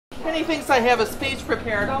Kenny thinks I have a speech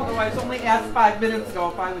prepared, although I was only asked 5 minutes ago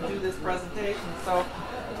if I would do this presentation. So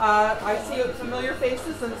I see familiar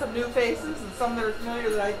faces and some new faces and some that are familiar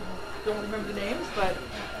that I don't remember the names. But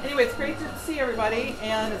anyway, it's great to see everybody,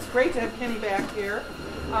 and it's great to have Kenny back here.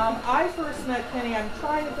 I first met Kenny, I'm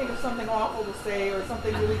trying to think of something awful to say or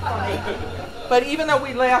something really funny. But even though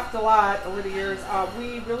we laughed a lot over the years,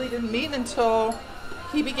 we really didn't meet until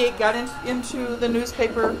he got into the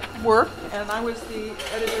newspaper work, and I was the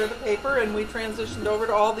editor of the paper, and we transitioned over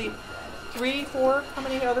to all the 3, 4, how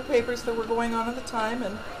many other papers that were going on at the time,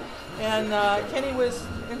 and Kenny was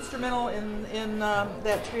instrumental in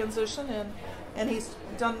that transition, and he's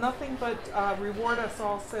done nothing but reward us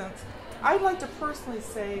all since. I'd like to personally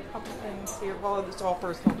say a couple things here. Well, it's all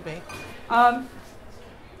personal to me.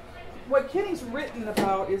 What Kenny's written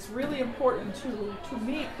about is really important to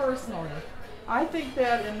me personally. I think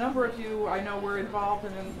that a number of you I know were involved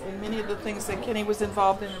in many of the things that Kenny was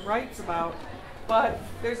involved in and writes about, but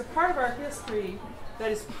there's a part of our history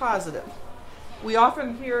that is positive. We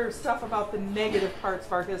often hear stuff about the negative parts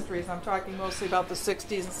of our histories. I'm talking mostly about the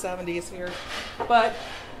 60s and 70s here. But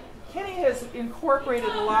Kenny has incorporated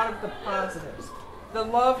a lot of the positives. The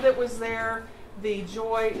love that was there, the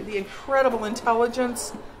joy, the incredible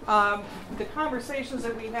intelligence, the conversations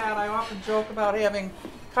that we had. I often joke about having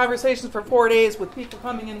conversations for 4 days with people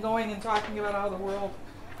coming and going and talking about how the world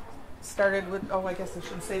started with, oh, I guess I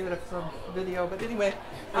shouldn't say that it's a video, but anyway,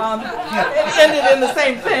 it ended in the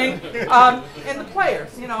same thing. And the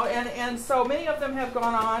players, and so many of them have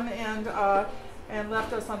gone on and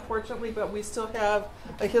left us, unfortunately, but we still have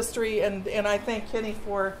a history, and I thank Kenny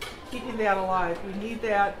for keeping that alive. We need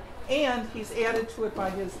that, and he's added to it by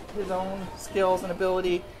his own skills and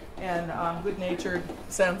ability and good-natured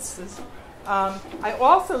senses. I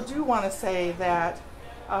also do want to say that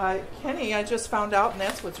Kenny, I just found out, and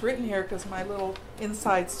that's what's written here because my little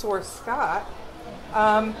inside source, Scott,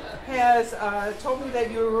 has told me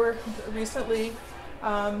that you were recently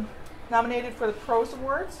nominated for the Prose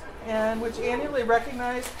Awards, and which annually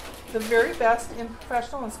recognize the very best in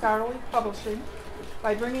professional and scholarly publishing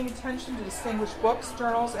by bringing attention to distinguished books,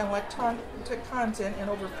 journals, and electronic content in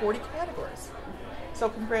over 40 categories. So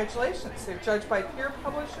congratulations. They're judged by peer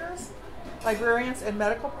publishers, librarians, and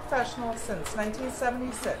medical professionals since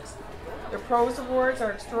 1976. Their Prose Awards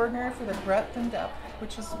are extraordinary for their breadth and depth,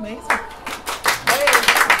 which is amazing.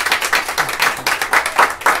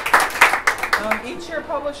 Each year,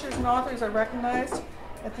 publishers and authors are recognized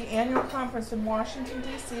at the annual conference in Washington,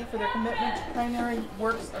 D.C. for their commitment to primary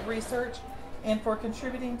works of research and for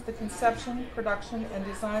contributing to the conception, production, and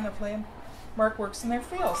design of landmark works in their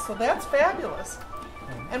fields. So that's fabulous.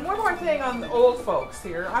 And one more thing on the old folks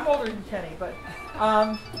here. I'm older than Kenny, but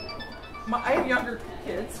I have younger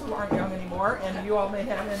kids who aren't young anymore, and you all may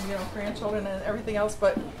have, and grandchildren and everything else.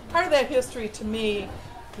 But part of that history to me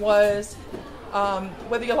was,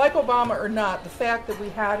 whether you like Obama or not, the fact that we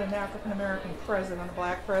had an African American president, a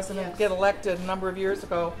black president, get elected a number of years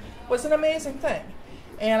ago was an amazing thing.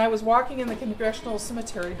 And I was walking in the Congressional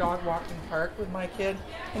Cemetery, dog walking park, with my kid,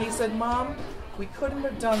 and he said, "Mom, we couldn't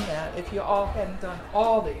have done that if you all hadn't done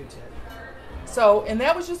all that you did." So, and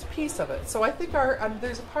that was just a piece of it. So I think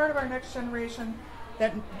there's a part of our next generation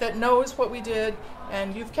that knows what we did,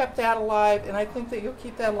 and you've kept that alive, and I think that you'll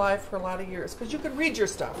keep that alive for a lot of years, because you can read your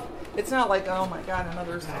stuff. It's not like, oh my God,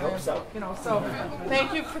 another story. So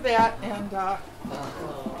thank you for that, and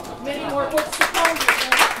many more books to come.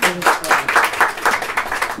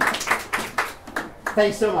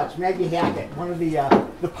 Thanks so much, Maggie Hackett, one of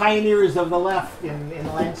the pioneers of the left in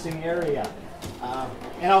the Lansing area,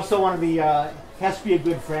 and also one of the has to be a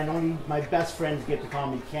good friend. Only my best friends get to call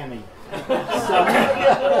me Kenny. So,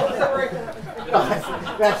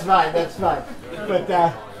 that's fine. But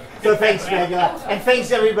so thanks, Maggie, and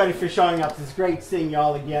thanks everybody for showing up. It's great seeing you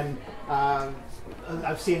all again.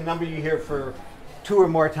 I've seen a number of you here for 2 or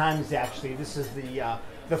more times actually. This is the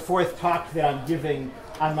 4th talk that I'm giving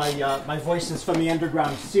on my Voices from the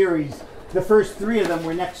Underground series. The first 3 of them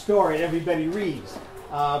were next door at Everybody Reads.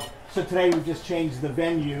 So today we've just changed the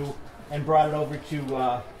venue and brought it over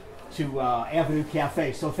to Avenue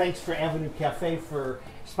Cafe. So thanks for Avenue Cafe for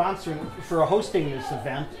hosting this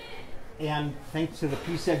event, and thanks to the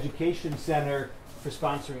Peace Education Center for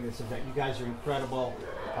sponsoring this event. You guys are incredible.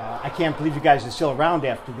 I can't believe you guys are still around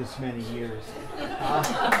after this many years.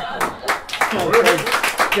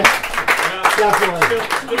 Definitely.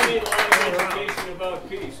 Still need a lot of education about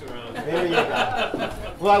peace around here. There you go.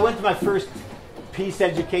 Well, I went to my first Peace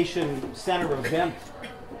Education Center event. It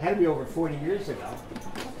had to be over 40 years ago.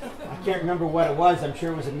 I can't remember what it was. I'm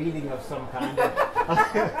sure it was a meeting of some kind.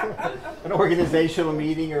 An organizational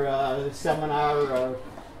meeting or a seminar or a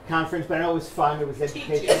conference, but I know it was fun. It was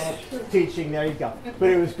educational, teaching. There you go. But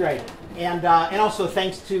it was great, and also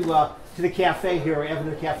thanks to the cafe here,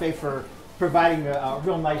 Avenue Cafe, for providing a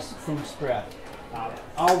real nice food spread.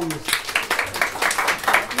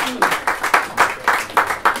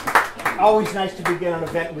 Always nice to begin an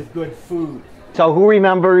event with good food. So who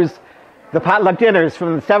remembers the potluck dinners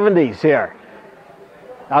from the 70s here?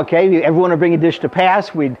 Okay, everyone would bring a dish to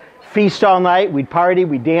pass. We'd feast all night, we'd party,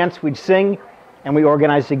 we'd dance, we'd sing, and we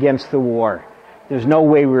organized against the war. There's no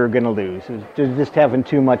way we were going to lose. It was just having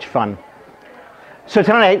too much fun. So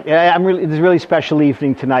tonight, it's a really special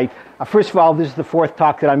evening tonight. First of all, this is the fourth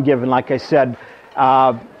talk that I'm giving, like I said.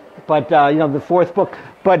 The fourth book.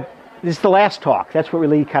 But this is the last talk. That's what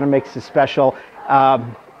really kind of makes it special.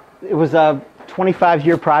 It was a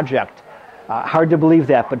 25-year project. Hard to believe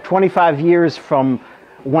that, but 25 years from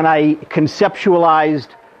when I conceptualized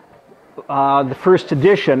the first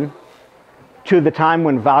edition to the time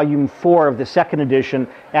when volume 4 of the second edition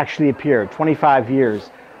actually appeared. 25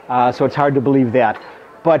 years. So it's hard to believe that.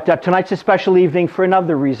 But tonight's a special evening for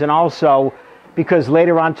another reason also, because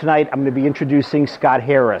later on tonight I'm going to be introducing Scott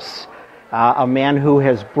Harris, a man who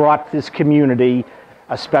has brought this community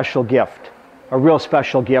a special gift, a real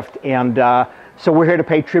special gift. And so we're here to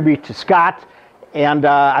pay tribute to Scott, and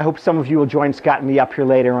I hope some of you will join Scott and me up here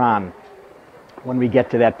later on when we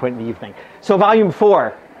get to that point in the evening. So Volume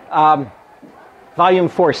 4,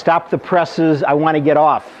 Stop the Presses, I Want to Get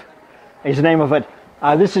Off is the name of it.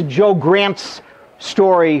 This is Joe Grant's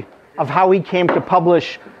story of how he came to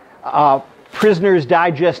publish Prisoner's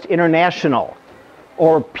Digest International,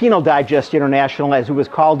 or Penal Digest International as it was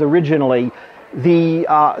called originally,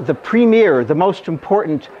 the premier, the most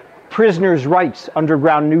important prisoners' rights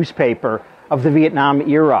underground newspaper of the Vietnam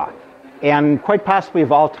era, and quite possibly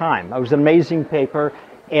of all time. It was an amazing paper,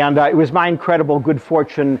 and it was my incredible good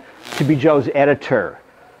fortune to be Joe's editor.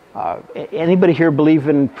 Anybody here believe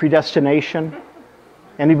in predestination?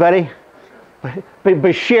 Anybody?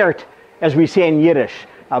 Beschert, as we say in Yiddish.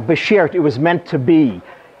 Beschert, it was meant to be.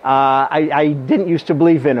 I didn't used to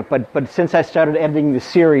believe in it, but since I started editing the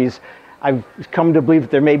series, I've come to believe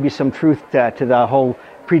that there may be some truth to the whole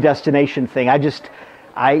predestination thing. I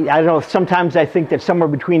don't know, sometimes I think that somewhere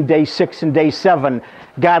between day 6 and day 7,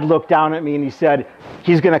 God looked down at me and he said,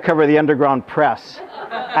 he's going to cover the underground press.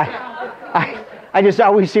 I just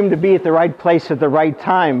always seem to be at the right place at the right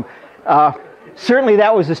time. Certainly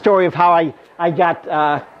that was the story of how I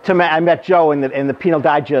met Joe and the Penal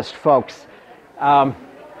Digest folks. And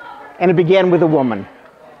it began with a woman.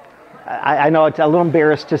 I know it's a little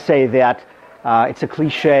embarrassed to say that. It's a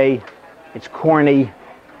cliche, it's corny,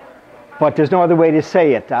 but there's no other way to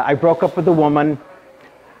say it. I broke up with a woman.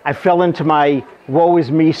 I fell into my woe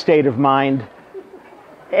is me state of mind.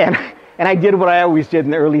 And I did what I always did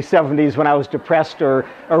in the early 70s when I was depressed or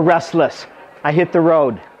restless. I hit the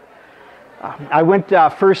road. I went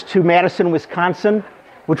first to Madison, Wisconsin,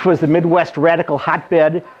 which was the Midwest radical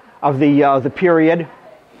hotbed of the period.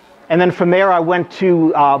 And then from there I went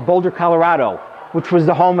to Boulder, Colorado, which was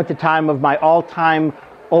the home at the time of my all-time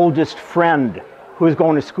oldest friend who was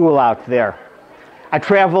going to school out there. I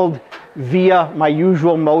traveled via my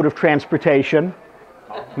usual mode of transportation,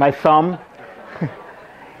 my thumb.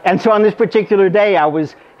 And so on this particular day I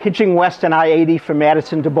was hitching west on I-80 from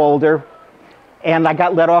Madison to Boulder, and I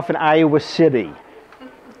got let off in Iowa City.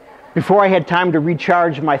 Before I had time to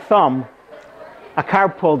recharge my thumb, a car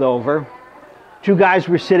pulled over. 2 guys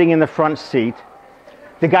were sitting in the front seat.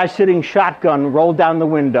 The guy sitting shotgun rolled down the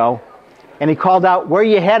window, and he called out, "Where are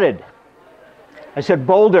you headed?" I said,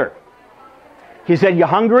 "Boulder." He said, "You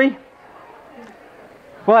hungry?"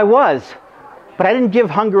 Well, I was, but I didn't give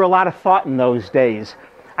hunger a lot of thought in those days.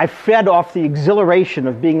 I fed off the exhilaration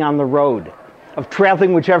of being on the road, of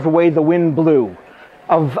traveling whichever way the wind blew,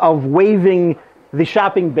 of waving the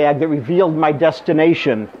shopping bag that revealed my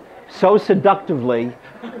destination so seductively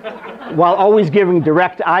while always giving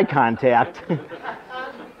direct eye contact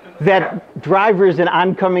that drivers in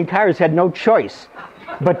oncoming cars had no choice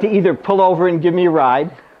but to either pull over and give me a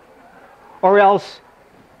ride or else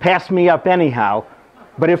pass me up anyhow.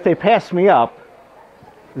 But if they passed me up,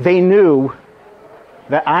 they knew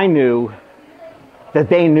that I knew that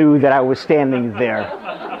they knew that I was standing there.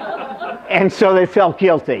 And so they felt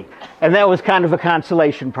guilty. And that was kind of a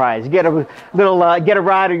consolation prize. Get a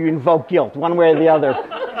ride or you invoke guilt, one way or the other.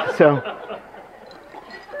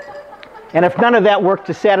 And if none of that worked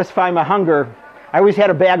to satisfy my hunger, I always had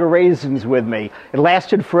a bag of raisins with me. It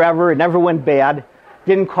lasted forever, it never went bad,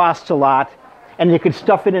 didn't cost a lot, and you could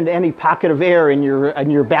stuff it into any pocket of air in your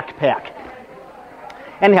backpack.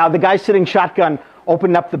 Anyhow, the guy sitting shotgun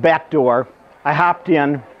opened up the back door. I hopped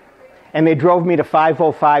in, and they drove me to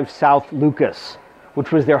 505 South Lucas,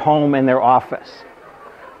 which was their home and their office.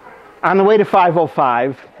 On the way to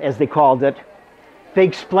 505, as they called it, they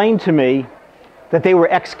explained to me that they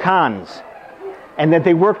were ex-cons and that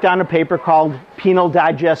they worked on a paper called Penal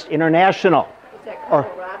Digest International. Is that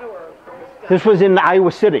Colorado or Wisconsin? This was in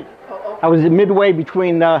Iowa City. Oh, okay. I was midway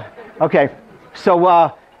between, okay.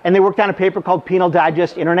 So, and they worked on a paper called Penal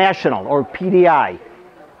Digest International, or PDI.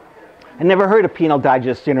 I never heard of Penal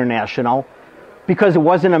Digest International because it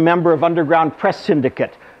wasn't a member of Underground Press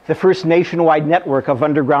Syndicate, the first nationwide network of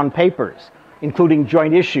underground papers, including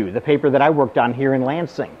Joint Issue, the paper that I worked on here in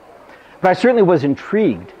Lansing. But I certainly was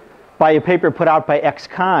intrigued by a paper put out by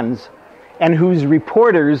ex-cons and whose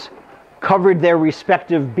reporters covered their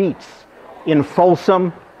respective beats in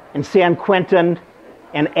Folsom and San Quentin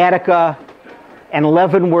and Attica and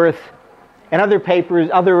Leavenworth and other papers,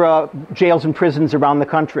 other jails and prisons around the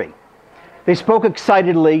country. They spoke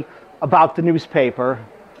excitedly about the newspaper,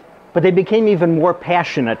 but they became even more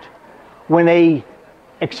passionate when they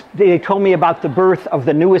told me about the birth of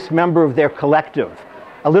the newest member of their collective,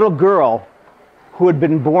 a little girl who had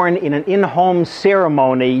been born in an in-home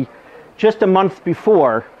ceremony just a month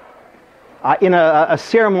before, in a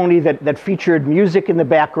ceremony that featured music in the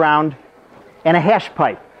background and a hash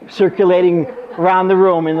pipe circulating around the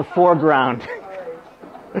room in the foreground.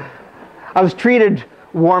 I was treated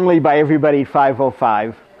warmly by everybody at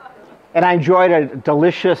 505, and I enjoyed a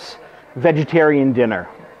delicious vegetarian dinner.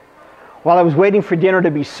 While I was waiting for dinner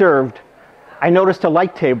to be served, I noticed a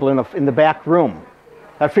light table in the back room.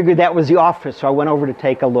 I figured that was the office, so I went over to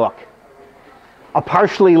take a look. A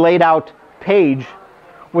partially laid out page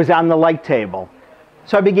was on the light table,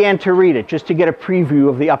 so I began to read it just to get a preview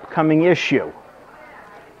of the upcoming issue.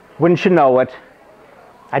 Wouldn't you know it,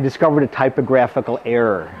 I discovered a typographical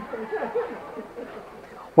error.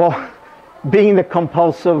 Well, being the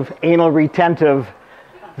compulsive, anal retentive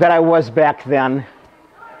that I was back then,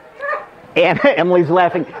 and Emily's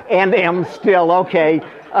laughing, and am still, okay,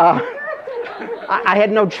 I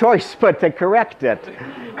had no choice but to correct it.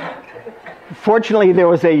 Fortunately, there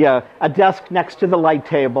was a desk next to the light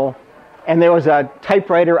table, and there was a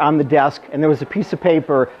typewriter on the desk, and there was a piece of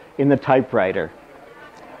paper in the typewriter.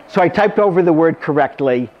 So I typed over the word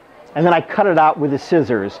correctly, and then I cut it out with the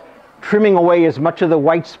scissors, trimming away as much of the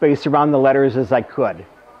white space around the letters as I could.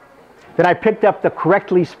 Then I picked up the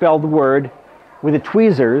correctly spelled word with the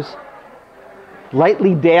tweezers,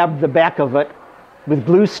 lightly dabbed the back of it with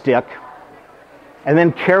glue stick, and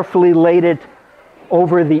then carefully laid it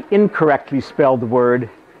over the incorrectly spelled word,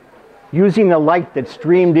 using the light that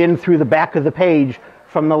streamed in through the back of the page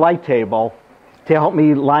from the light table to help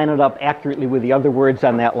me line it up accurately with the other words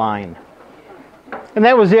on that line. And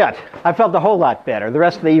that was it. I felt a whole lot better. The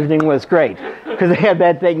rest of the evening was great because I had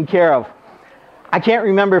that taken care of. I can't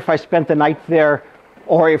remember if I spent the night there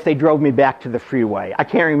or if they drove me back to the freeway. I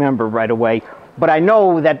can't remember right away, but I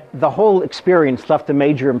know that the whole experience left a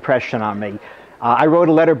major impression on me. I wrote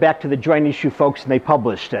a letter back to the Joint Issue folks and they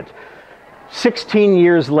published it. 16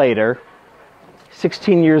 years later,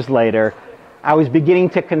 I was beginning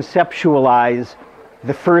to conceptualize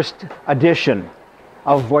the first edition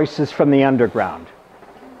of Voices from the Underground.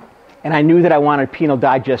 And I knew that I wanted Penal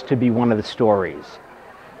Digest to be one of the stories.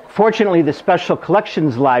 Fortunately, the Special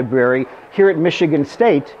Collections Library here at Michigan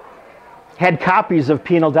State had copies of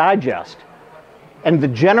Penal Digest. And the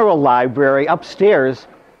General Library upstairs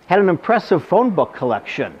had an impressive phone book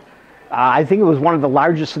collection. I think it was one of the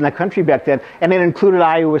largest in the country back then, and it included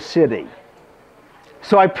Iowa City.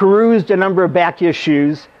 So I perused a number of back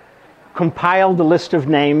issues, compiled a list of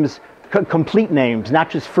names, complete names, not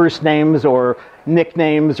just first names or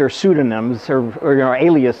nicknames or pseudonyms or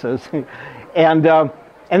aliases. And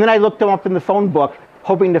then I looked them up in the phone book,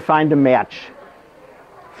 hoping to find a match.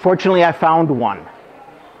 Fortunately, I found one.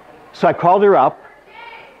 So I called her up,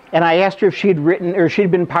 and I asked her if she'd written or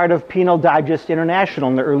she'd been part of Penal Digest International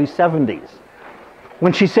in the early 70s.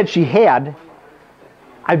 When she said she had,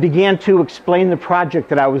 I began to explain the project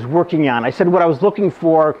that I was working on. I said what I was looking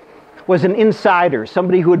for was an insider,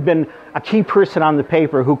 somebody who had been a key person on the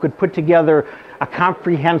paper, who could put together a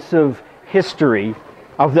comprehensive history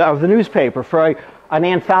of the newspaper for an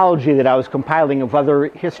anthology that I was compiling of other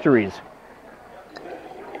histories.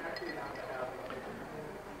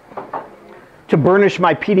 To burnish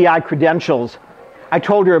my PDI credentials, I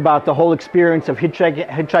told her about the whole experience of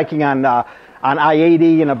hitchhiking on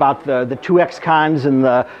I-80 and about the two ex-cons and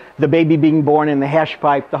the baby being born in the hash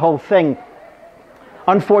pipe, the whole thing.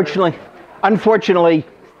 Unfortunately,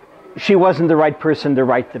 she wasn't the right person to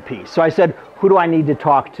write the piece. So I said, who do I need to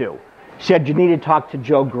talk to? She said, you need to talk to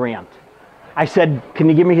Joe Grant. I said, can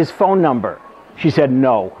you give me his phone number? She said,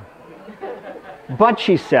 no. But,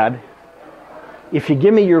 she said, if you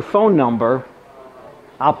give me your phone number,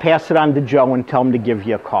 I'll pass it on to Joe and tell him to give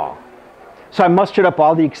you a call. So I mustered up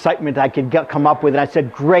all the excitement I could come up with, and I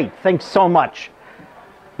said, great, thanks so much.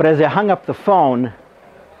 But as I hung up the phone,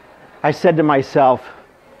 I said to myself,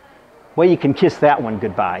 well, you can kiss that one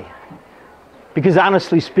goodbye. Because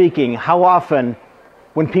honestly speaking, how often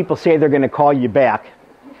when people say they're going to call you back,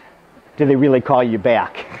 do they really call you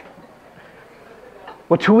back?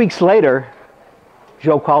 Well, 2 weeks later,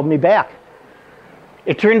 Joe called me back.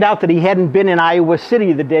 It turned out that he hadn't been in Iowa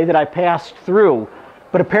City the day that I passed through,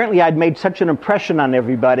 but apparently I'd made such an impression on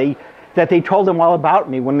everybody that they told him all about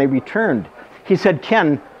me when they returned. He said,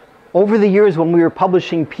 Ken, over the years when we were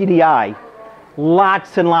publishing PDI,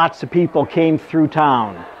 lots and lots of people came through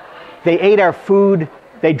town. They ate our food,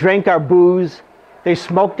 they drank our booze, they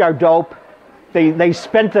smoked our dope, they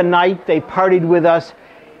spent the night, they partied with us.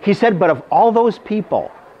 He said, but of all those people,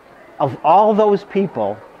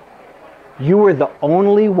 you were the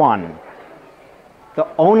only one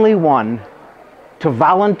to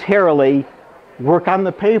voluntarily work on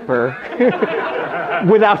the paper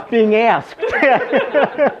without being asked.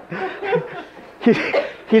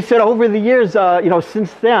 He said over the years,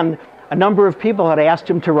 since then, a number of people had asked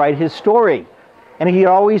him to write his story. And he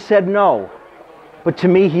always said no. But to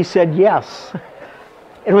me, he said yes.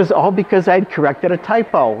 It was all because I'd corrected a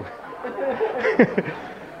typo.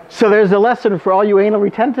 So there's a lesson for all you anal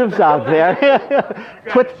retentives out there.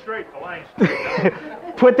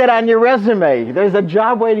 Put that on your resume. There's a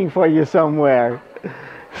job waiting for you somewhere.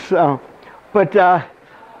 But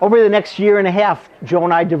over the next year and a half, Joe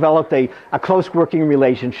and I developed a close working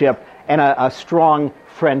relationship and a strong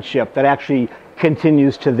friendship that actually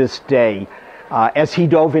continues to this day. As he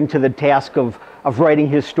dove into the task of writing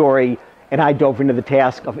his story, and I dove into the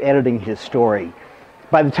task of editing his story.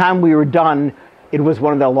 By the time we were done, it was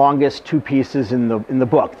one of the longest two pieces in the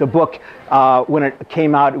book. The book, when it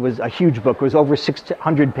came out, it was a huge book. It was over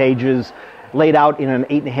 600 pages, laid out in an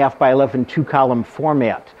 8.5 by 11 two-column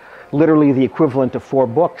format, literally the equivalent of 4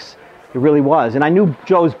 books. It really was. And I knew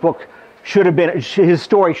Joe's book his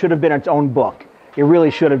story should have been its own book. It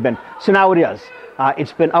really should have been. So now it is.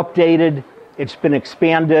 It's been updated, it's been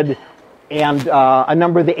expanded, and a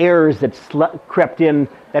number of the errors that crept in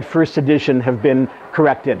that first edition have been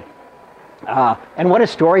corrected. And what a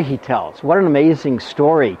story he tells. What an amazing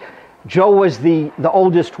story. Joe was the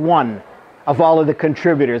oldest one of all of the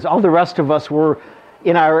contributors. All the rest of us were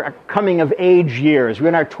in our coming of age years. We're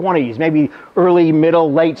in our 20s, maybe early,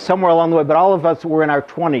 middle, late, somewhere along the way, but all of us were in our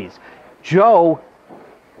 20s. Joe's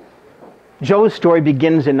story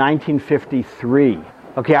begins in 1953.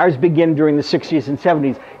 Okay, ours began during the 60s and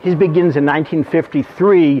 70s. His begins in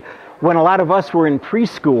 1953 when a lot of us were in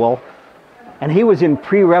preschool, and he was in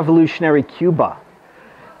pre-revolutionary Cuba,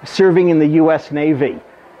 serving in the U.S. Navy.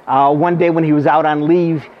 One day when he was out on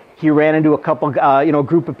leave, he ran into a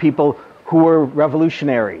group of people who were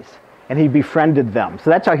revolutionaries, and he befriended them. So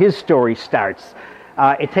that's how his story starts.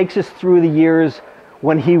 It takes us through the years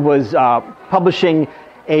when he was publishing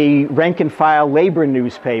a rank-and-file labor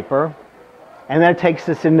newspaper, and then it takes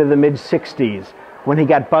us into the mid-60s when he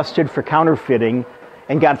got busted for counterfeiting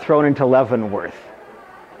and got thrown into Leavenworth.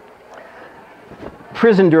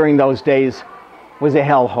 Prison during those days was a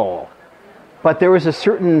hellhole, but there was a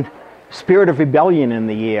certain spirit of rebellion in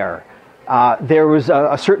the air. There was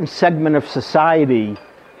a certain segment of society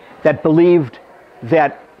that believed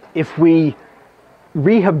that if we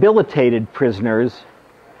rehabilitated prisoners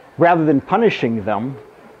rather than punishing them,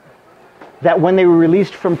 that when they were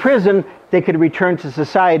released from prison, they could return to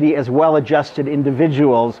society as well-adjusted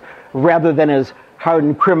individuals rather than as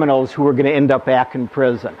hardened criminals who were going to end up back in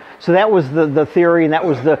prison. So that was the theory, and that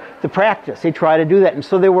was the practice. They tried to do that. And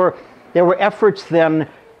so there were efforts then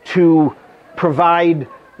to provide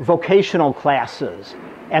vocational classes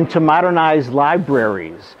and to modernize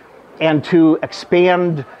libraries and to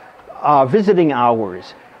expand visiting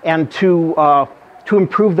hours and to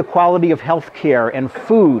improve the quality of health care and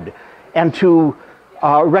food and to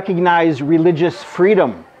recognize religious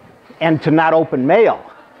freedom and to not open mail.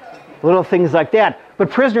 Little things like that. But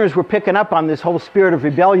prisoners were picking up on this whole spirit of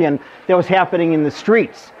rebellion that was happening in the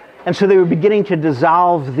streets. And so they were beginning to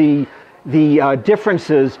dissolve the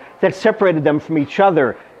differences that separated them from each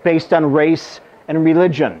other based on race and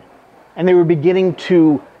religion. And they were beginning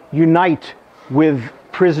to unite with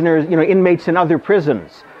prisoners, inmates in other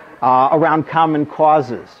prisons around common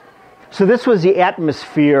causes. So this was the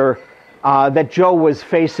atmosphere that Joe was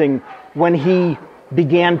facing when he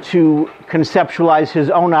began to conceptualize his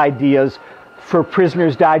own ideas for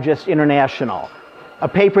Prisoners Digest International, a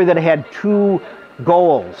paper that had 2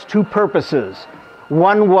 goals, 2 purposes.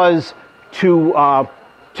 One was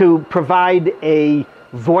to provide a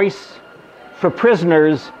voice for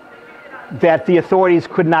prisoners that the authorities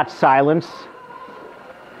could not silence,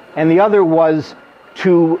 and the other was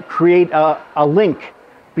to create a link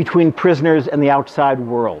between prisoners and the outside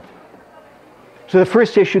world. So the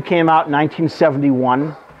first issue came out in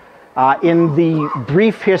 1971. In the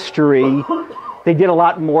brief history, they did a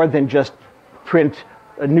lot more than just print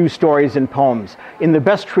news stories and poems. In the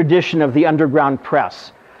best tradition of the underground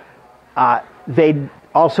press, they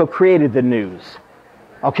also created the news.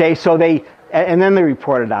 Okay, so and then they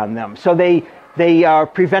reported on them. So they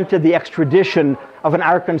prevented the extradition of an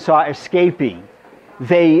Arkansas escapee.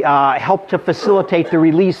 They helped to facilitate the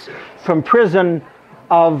release from prison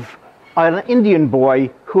of an Indian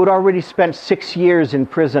boy who had already spent 6 years in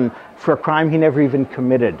prison for a crime he never even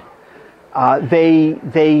committed.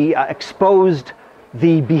 They exposed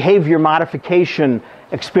the behavior modification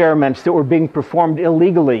experiments that were being performed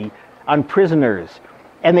illegally on prisoners.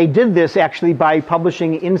 And they did this actually by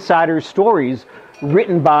publishing insider stories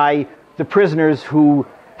written by the prisoners who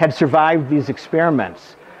had survived these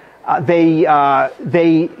experiments.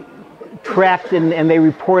 They tracked and they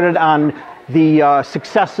reported on the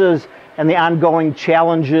successes and the ongoing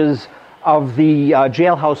challenges of the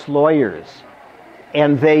jailhouse lawyers.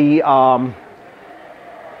 And they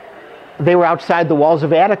were outside the walls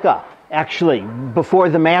of Attica, actually, before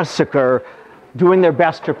the massacre, doing their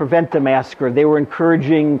best to prevent the massacre. They were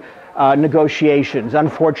encouraging negotiations.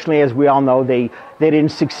 Unfortunately, as we all know, they didn't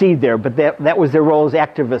succeed there, but that was their role as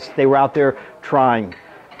activists. They were out there trying.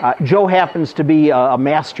 Joe happens to be a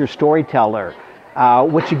master storyteller.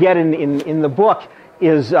 What you get in the book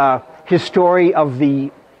is his story of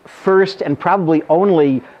the first and probably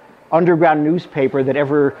only underground newspaper that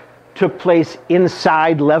ever took place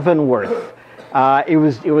inside Leavenworth. It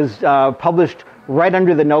was published right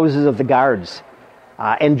under the noses of the guards.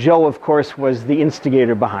 And Joe, of course, was the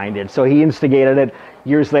instigator behind it. So he instigated it.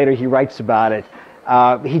 Years later, he writes about it.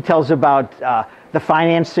 He tells about the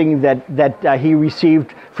financing that he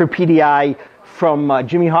received for PDI from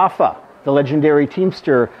Jimmy Hoffa, the legendary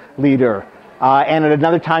Teamster leader. And at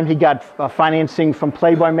another time, he got financing from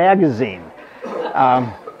Playboy magazine.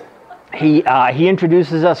 He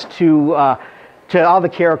introduces us to all the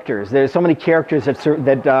characters. There's so many characters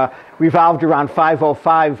that revolved around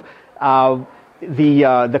 505.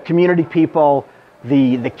 The community people,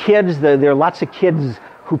 the kids. There are lots of kids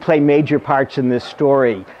who play major parts in this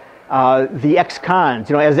story. The ex-cons.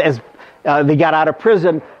 You know, as they got out of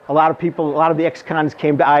prison, a lot of the ex-cons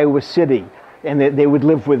came to Iowa City, and they would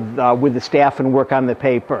live with the staff and work on the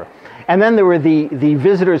paper. And then there were the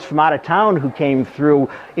visitors from out of town who came through,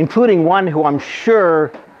 including one who I'm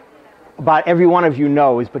sure about every one of you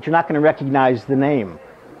knows, but you're not going to recognize the name.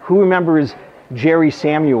 Who remembers Jerry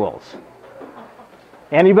Samuels?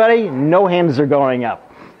 Anybody? No hands are going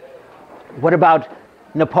up. What about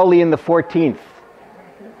Napoleon the 14th?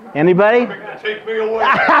 Anybody? Take me away.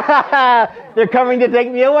 They're coming to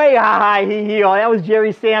take me away. Ha ha, he he. Oh, that was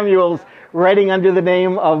Jerry Samuels writing under the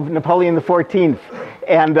name of Napoleon the 14th.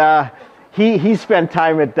 And he spent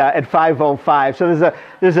time at 505. So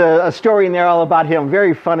there's a story in there all about him.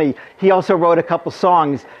 Very funny. He also wrote a couple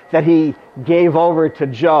songs that he gave over to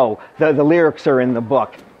Joe. The lyrics are in the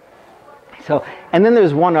book. So, and then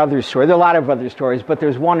there's one other story. There are a lot of other stories, but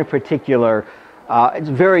there's one in particular. It's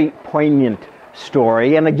a very poignant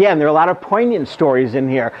story. And again, there are a lot of poignant stories in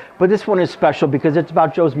here, but this one is special because it's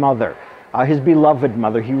about Joe's mother, his beloved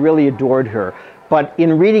mother. He really adored her. But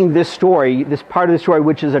in reading this story, this part of the story,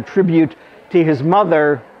 which is a tribute to his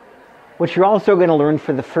mother, what you're also going to learn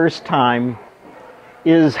for the first time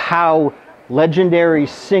is how legendary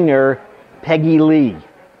singer Peggy Lee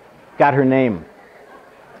got her name.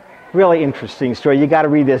 Really interesting story. You got to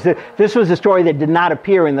read this. This was a story that did not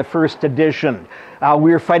appear in the first edition.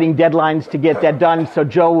 We were fighting deadlines to get that done, so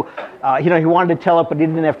Joe, he wanted to tell it, but he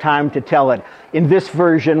didn't have time to tell it. In this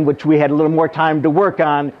version, which we had a little more time to work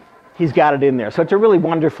on, he's got it in there. So it's a really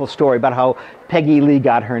wonderful story about how Peggy Lee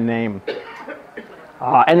got her name.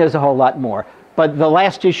 And there's a whole lot more. But the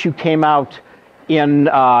last issue came out in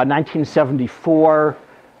 1974.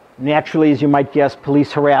 Naturally, as you might guess,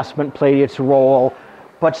 police harassment played its role.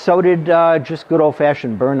 But so did just good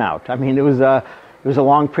old-fashioned burnout. I mean, it was a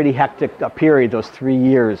long, pretty hectic period, those 3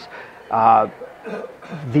 years. The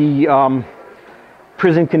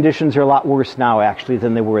prison conditions are a lot worse now, actually,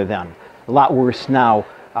 than they were then. A lot worse now.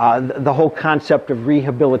 The whole concept of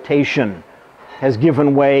rehabilitation has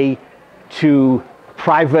given way to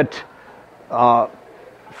private,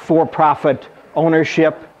 for-profit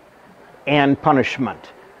ownership and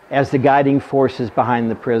punishment as the guiding forces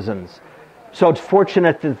behind the prisons. So it's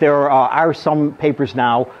fortunate that there are some papers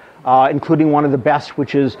now including one of the best,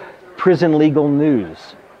 which is Prison Legal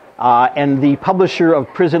News. And the publisher of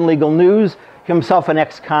Prison Legal News, himself an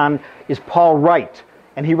ex-con, is Paul Wright,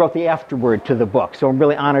 and he wrote the afterword to the book. So I'm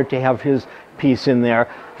really honored to have his piece in there.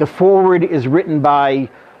 The foreword is written by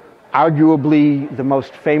arguably the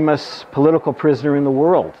most famous political prisoner in the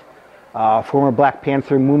world, former Black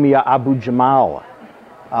Panther Mumia Abu-Jamal.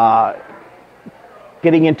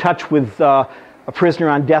 Getting in touch with a prisoner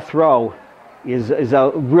on death row is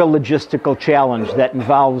a real logistical challenge that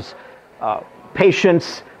involves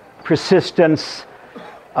patience, persistence,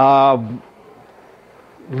 little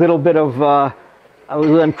bit of a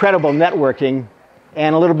little incredible networking,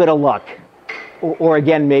 and a little bit of luck, or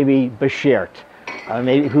again maybe beshert,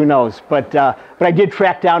 maybe, who knows. But I did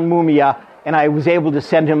track down Mumia, and I was able to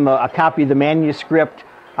send him a copy of the manuscript.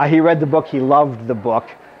 He read the book. He loved the book.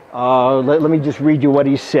 Let me just read you what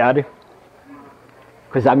he said,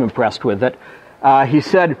 because I'm impressed with it. He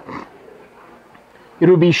said, "It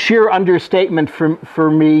would be sheer understatement for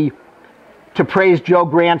me to praise Joe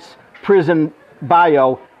Grant's prison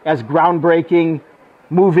bio as groundbreaking,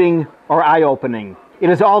 moving, or eye-opening. It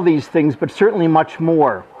is all these things, but certainly much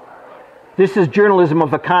more. This is journalism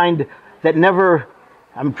of a kind that never,"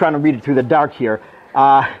 I'm trying to read it through the dark here,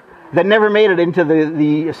 "that never made it into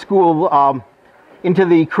the school, into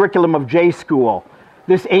the curriculum of J School.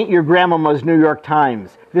 This ain't your grandmama's New York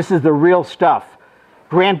Times. This is the real stuff.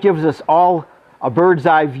 Grant gives us all a bird's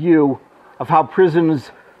eye view of how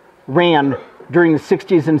prisons ran during the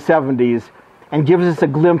 60s and 70s, and gives us a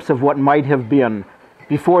glimpse of what might have been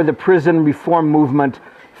before the prison reform movement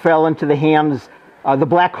fell into the hands, the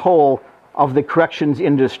black hole of the corrections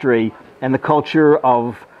industry, and the culture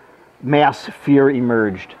of mass fear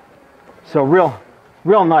emerged." So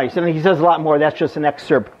real nice. And he says a lot more. That's just an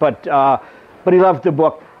excerpt, but he loved the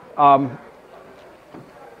book.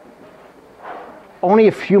 Only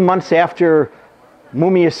a few months after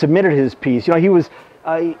Mumia submitted his piece, he was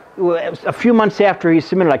a few months after he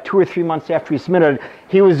submitted, like 2 or 3 months after he submitted,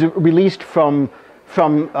 he was released from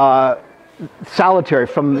solitary,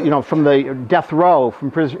 from the death row, from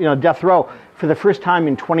prison, death row, for the first time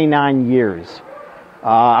in 29 years.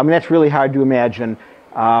 I mean, that's really hard to imagine.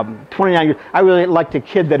 29 years. I really liked the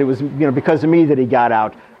kid that it was, because of me that he got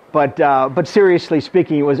out. But seriously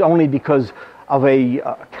speaking, it was only because of a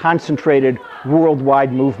concentrated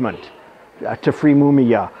worldwide movement to free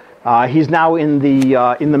Mumia. He's now in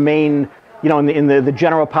the main, in the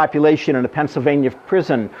general population in a Pennsylvania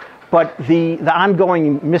prison. But the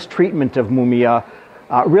ongoing mistreatment of Mumia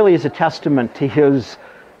really is a testament to his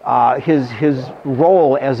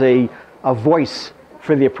role as a voice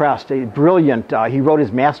for the oppressed. Brilliant. He wrote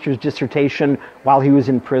his master's dissertation while he was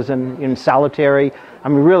in prison, in solitary. I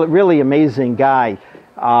mean, really amazing guy.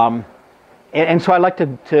 And so I'd like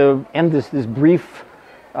to end this brief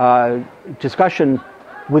discussion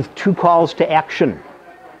with 2 calls to action.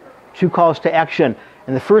 2 calls to action.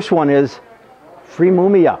 And the first one is free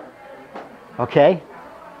Mumia. Okay?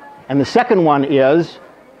 And the second one is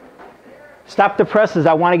stop the presses.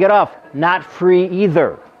 I want to get off. Not free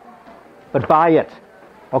either, but buy it.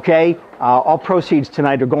 Okay? All proceeds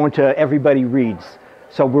tonight are going to Everybody Reads.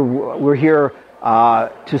 So we're here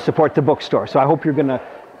to support the bookstore. So I hope you're going to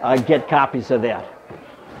get copies of that.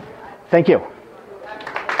 Thank you.